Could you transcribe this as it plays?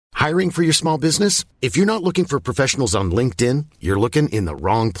Hiring for your small business? If you're not looking for professionals on LinkedIn, you're looking in the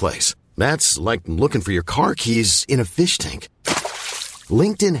wrong place. That's like looking for your car keys in a fish tank.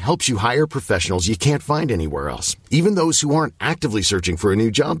 LinkedIn helps you hire professionals you can't find anywhere else, even those who aren't actively searching for a new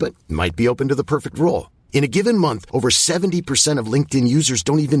job but might be open to the perfect role. In a given month, over 70% of LinkedIn users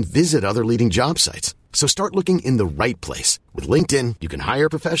don't even visit other leading job sites. So start looking in the right place. With LinkedIn, you can hire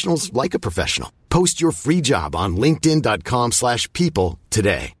professionals like a professional. Post your free job on linkedin.com/people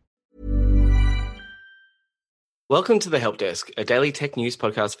today. Welcome to the Helpdesk, a daily tech news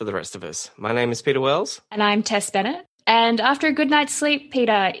podcast for the rest of us. My name is Peter Wells. And I'm Tess Bennett. And after a good night's sleep,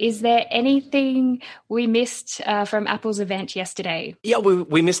 Peter, is there anything we missed from Apple's event yesterday? Yeah,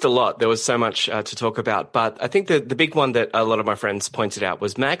 we missed a lot. There was so much to talk about. But I think the big one that a lot of my friends pointed out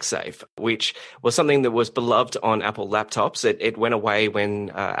was MagSafe, which was something that was beloved on Apple laptops. It went away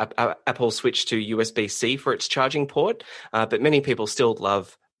when Apple switched to USB-C for its charging port, but many people still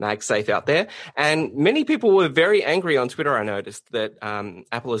love MagSafe out there. And many people were very angry on Twitter, I noticed, that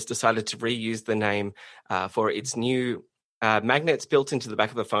Apple has decided to reuse the name for its new magnets built into the back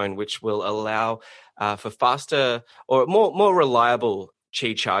of the phone, which will allow for faster or more reliable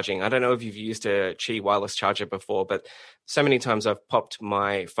Qi charging. I don't know if you've used a Qi wireless charger before, but so many times I've popped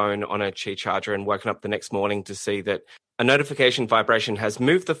my phone on a Qi charger and woken up the next morning to see that a notification vibration has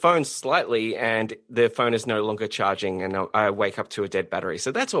moved the phone slightly and the phone is no longer charging, and I wake up to a dead battery.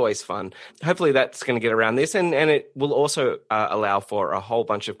 So that's always fun. Hopefully that's going to get around this, and it will also allow for a whole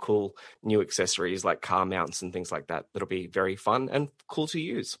bunch of cool new accessories like car mounts and things like that. That'll be very fun and cool to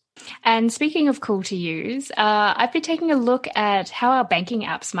use. And speaking of cool to use, I've been taking a look at how our banking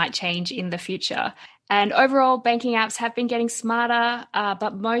apps might change in the future. And overall, banking apps have been getting smarter,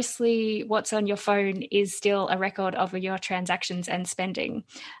 but mostly what's on your phone is still a record of your transactions and spending.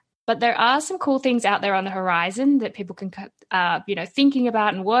 But there are some cool things out there on the horizon that people can, thinking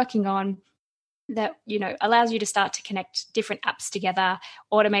about and working on that, allows you to start to connect different apps together,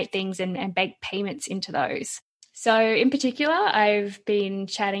 automate things and bake payments into those. So in particular, I've been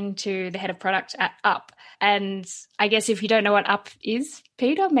chatting to the head of product at Up. And I guess if you don't know what Up is,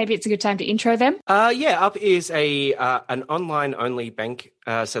 Peter, maybe it's a good time to intro them. Up is an online-only bank,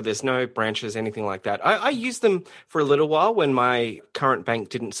 so there's no branches, anything like that. I used them for a little while when my current bank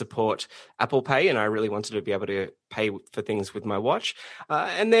didn't support Apple Pay, and I really wanted to be able to pay for things with my watch.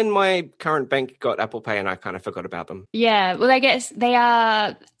 And then my current bank got Apple Pay, and I kind of forgot about them. Yeah, well, I guess they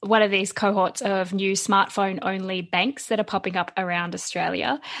are one of these cohorts of new smartphone-only banks that are popping up around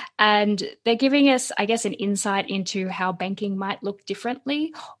Australia. And they're giving us, I guess, an insight into how banking might look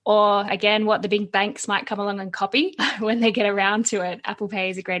differently, or again, what the big banks might come along and copy when they get around to it. Apple Pay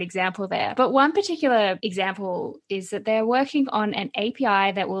is a great example there. But one particular example is that they're working on an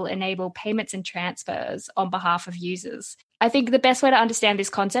API that will enable payments and transfers on behalf of users. I think the best way to understand this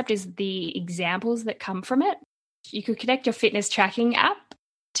concept is the examples that come from it. You could connect your fitness tracking app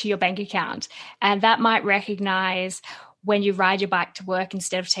to your bank account, and that might recognize when you ride your bike to work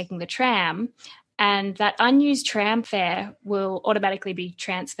instead of taking the tram, and that unused tram fare will automatically be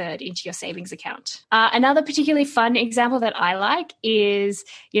transferred into your savings account. Another particularly fun example that I like is,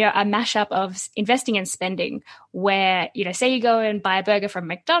 a mashup of investing and spending where, say you go and buy a burger from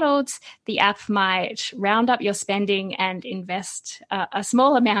McDonald's, the app might round up your spending and invest a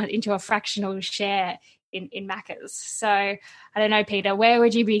small amount into a fractional share in Macca's. So I don't know, Peter, where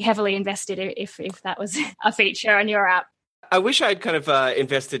would you be heavily invested if that was a feature on your app? I wish I'd kind of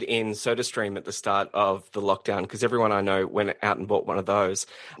invested in SodaStream at the start of the lockdown, because everyone I know went out and bought one of those.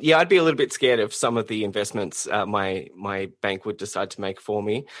 Yeah, I'd be a little bit scared of some of the investments my bank would decide to make for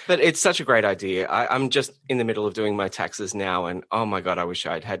me. But it's such a great idea. I'm just in the middle of doing my taxes now, and oh my God, I wish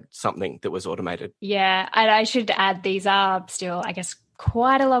I'd had something that was automated. Yeah, and I should add, these are still, I guess,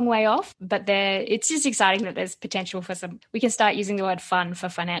 quite a long way off, but it's just exciting that there's potential for we can start using the word fun for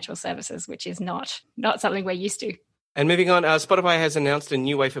financial services, which is not something we're used to. And moving on, Spotify has announced a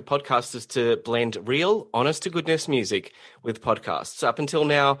new way for podcasters to blend real, honest-to-goodness music with podcasts. Up until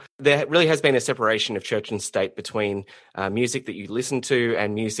now, there really has been a separation of church and state between music that you listen to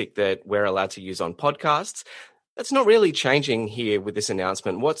and music that we're allowed to use on podcasts. That's not really changing here with this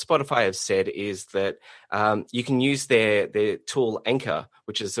announcement. What Spotify have said is that you can use their tool Anchor,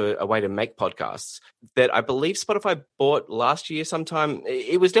 which is a way to make podcasts, that I believe Spotify bought last year sometime.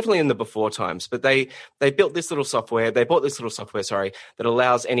 It was definitely in the before times, but they built this little software. They bought this little software, that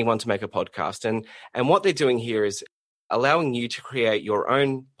allows anyone to make a podcast. And what they're doing here is allowing you to create your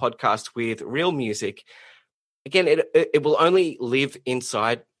own podcast with real music. Again, it will only live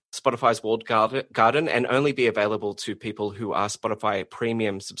inside Spotify's walled garden and only be available to people who are Spotify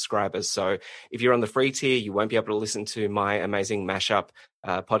premium subscribers. So if you're on the free tier, you won't be able to listen to my amazing mashup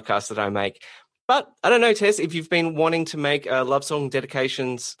podcasts that I make. But I don't know, Tess, if you've been wanting to make a love song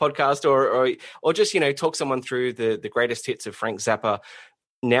dedications podcast or just, talk someone through the greatest hits of Frank Zappa,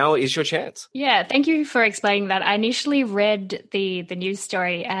 now is your chance. Yeah, thank you for explaining that. I initially read the news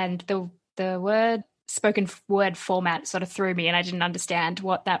story and the spoken word format sort of threw me and I didn't understand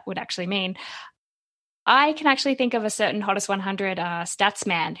what that would actually mean. I can actually think of a certain Hottest 100 stats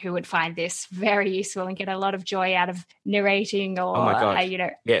man who would find this very useful and get a lot of joy out of narrating or, oh my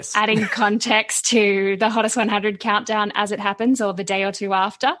God. Yes. adding context to the Hottest 100 countdown as it happens or the day or two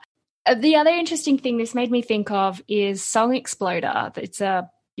after. The other interesting thing this made me think of is Song Exploder. It's a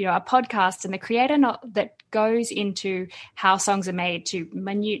podcast, and the creator that goes into how songs are made to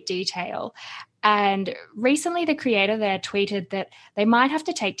minute detail. And recently the creator there tweeted that they might have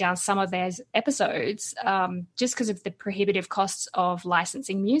to take down some of their episodes just because of the prohibitive costs of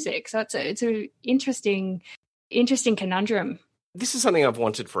licensing music. So it's a interesting conundrum. This is something I've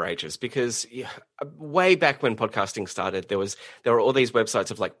wanted for ages because way back when podcasting started, there were all these websites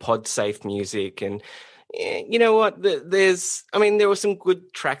of like PodSafe Music, and you know what? There were some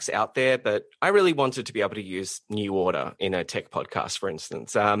good tracks out there, but I really wanted to be able to use New Order in a tech podcast, for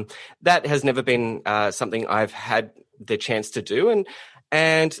instance. That has never been something I've had the chance to do,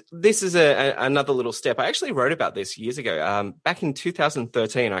 and this is another little step. I actually wrote about this years ago. Back in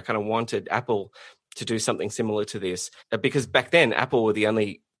 2013, I kind of wanted Apple to do something similar to this because back then Apple were the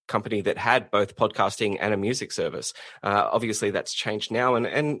only company that had both podcasting and a music service. Obviously that's changed now.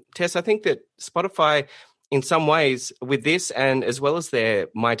 And Tess, I think that Spotify in some ways with this and as well as their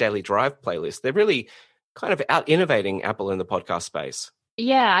My Daily Drive playlist, they're really kind of out-innovating Apple in the podcast space.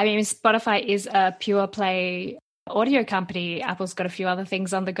 Yeah, I mean, Spotify is a pure play audio company. Apple's got a few other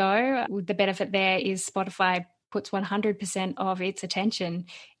things on the go. The benefit there is Spotify puts 100% of its attention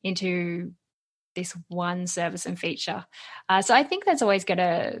into this one service and feature. So I think that's always going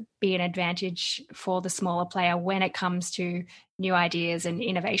to be an advantage for the smaller player when it comes to new ideas and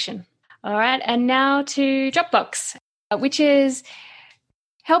innovation. All right, and now to Dropbox, which is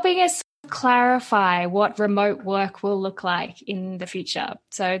helping us clarify what remote work will look like in the future.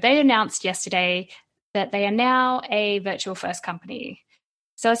 So they announced yesterday that they are now a virtual first company.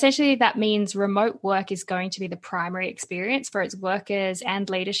 So essentially that means remote work is going to be the primary experience for its workers and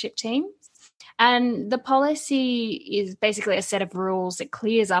leadership teams. And the policy is basically a set of rules that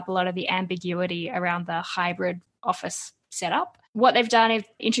clears up a lot of the ambiguity around the hybrid office setup. What they've done is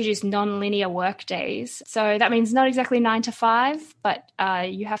introduced non-linear work days. So that means not exactly 9 to 5, but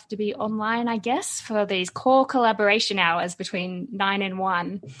you have to be online, I guess, for these core collaboration hours between 9 and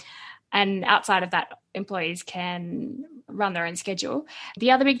 1. And outside of that, employees can run their own schedule.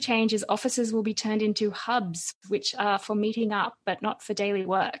 The other big change is offices will be turned into hubs, which are for meeting up, but not for daily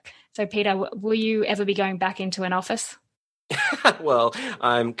work. So, Peter, will you ever be going back into an office? Well,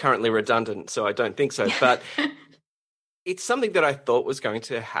 I'm currently redundant, so I don't think so. But it's something that I thought was going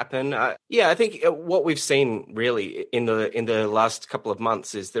to happen. I think what we've seen really in the last couple of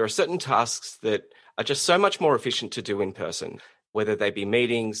months is there are certain tasks that are just so much more efficient to do in person. Whether they be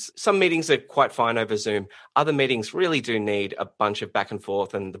meetings. Some meetings are quite fine over Zoom. Other meetings really do need a bunch of back and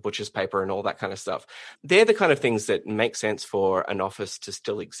forth and the butcher's paper and all that kind of stuff. They're the kind of things that make sense for an office to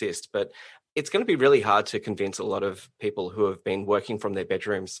still exist. But it's going to be really hard to convince a lot of people who have been working from their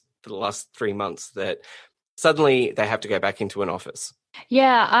bedrooms for the last 3 months that suddenly they have to go back into an office.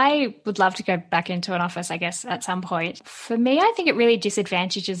 Yeah, I would love to go back into an office, I guess, at some point. For me, I think it really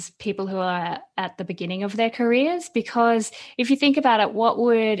disadvantages people who are at the beginning of their careers, because if you think about it, what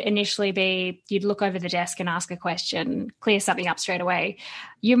would initially be you'd look over the desk and ask a question, clear something up straight away.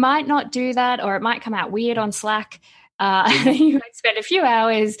 You might not do that, or it might come out weird on Slack. You might spend a few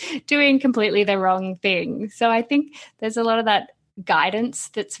hours doing completely the wrong thing. So I think there's a lot of that guidance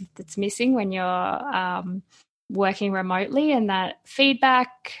that's missing when you're working remotely, and that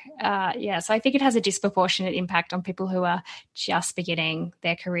feedback. So I think it has a disproportionate impact on people who are just beginning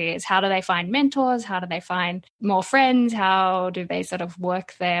their careers. How do they find mentors? How do they find more friends? How do they sort of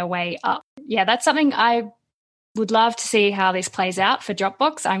work their way up? Yeah, that's something I would love to see how this plays out for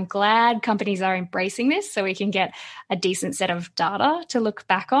Dropbox. I'm glad companies are embracing this so we can get a decent set of data to look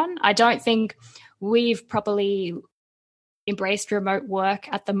back on. I don't think we've properly embraced remote work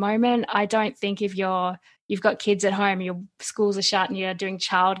at the moment. I don't think if you've got kids at home, your schools are shut and you're doing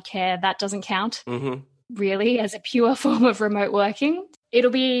childcare, that doesn't count really as a pure form of remote working.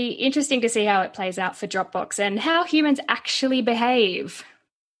 It'll be interesting to see how it plays out for Dropbox and how humans actually behave.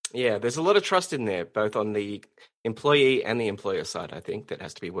 Yeah, there's a lot of trust in there, both on the employee and the employer side, I think, that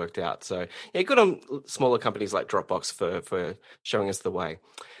has to be worked out. So yeah, good on smaller companies like Dropbox for showing us the way.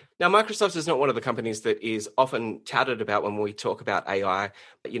 Now, Microsoft is not one of the companies that is often touted about when we talk about AI.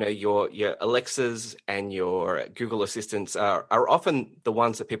 You know, your Alexas and your Google Assistants are often the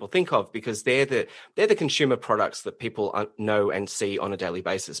ones that people think of because they're the consumer products that people know and see on a daily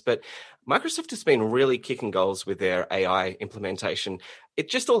basis. But Microsoft has been really kicking goals with their AI implementation. It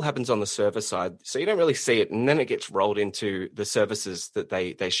just all happens on the server side, so you don't really see it, and then it gets rolled into the services that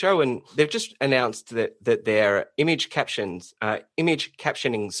they show. And they've just announced that their image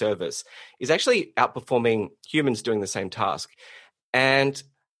captioning service is actually outperforming humans doing the same task. And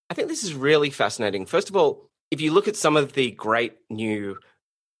I think this is really fascinating. First of all, if you look at some of the great new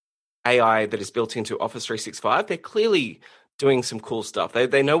AI that is built into Office 365, they're clearly doing some cool stuff.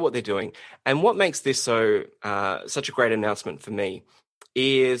 They know what they're doing. And what makes this such a great announcement for me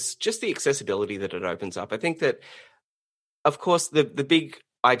is just the accessibility that it opens up. I think that, of course, the big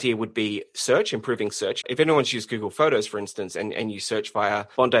idea would be search, improving search. If anyone's used Google Photos, for instance, and you search via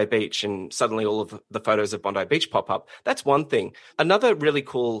Bondi Beach and suddenly all of the photos of Bondi Beach pop up, that's one thing. Another really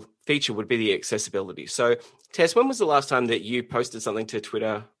cool feature would be the accessibility. So, Tess, when was the last time that you posted something to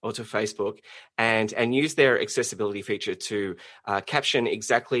Twitter or to Facebook and used their accessibility feature to caption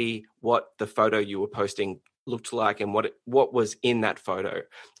exactly what the photo you were posting looked like and what was in that photo?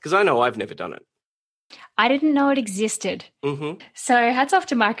 Because I know I've never done it. I didn't know it existed. Mm-hmm. So hats off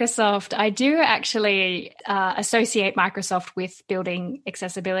to Microsoft. I do actually associate Microsoft with building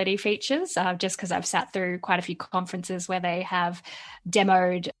accessibility features just because I've sat through quite a few conferences where they have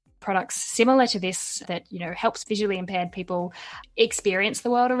demoed products similar to this that, you know, helps visually impaired people experience the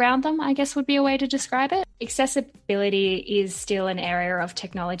world around them, I guess would be a way to describe it. Accessibility is still an area of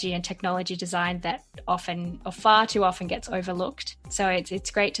technology and technology design that often, or far too often, gets overlooked. So it's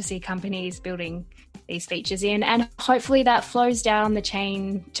great to see companies building these features in, and hopefully that flows down the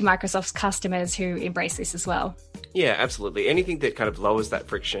chain to Microsoft's customers who embrace this as well. Yeah, absolutely. Anything that kind of lowers that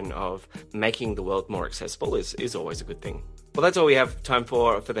friction of making the world more accessible is always a good thing. Well, that's all we have time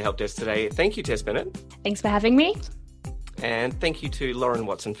for the Help Desk today. Thank you, Tess Bennett. Thanks for having me. And thank you to Lauren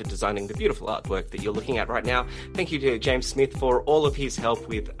Watson for designing the beautiful artwork that you're looking at right now. Thank you to James Smith for all of his help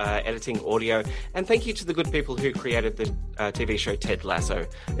with editing audio. And thank you to the good people who created the TV show Ted Lasso.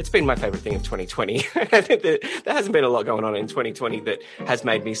 It's been my favorite thing of 2020. I think that there hasn't been a lot going on in 2020 that has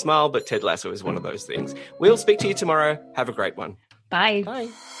made me smile, but Ted Lasso is one of those things. We'll speak to you tomorrow. Have a great one. Bye.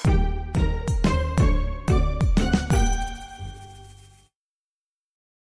 Bye.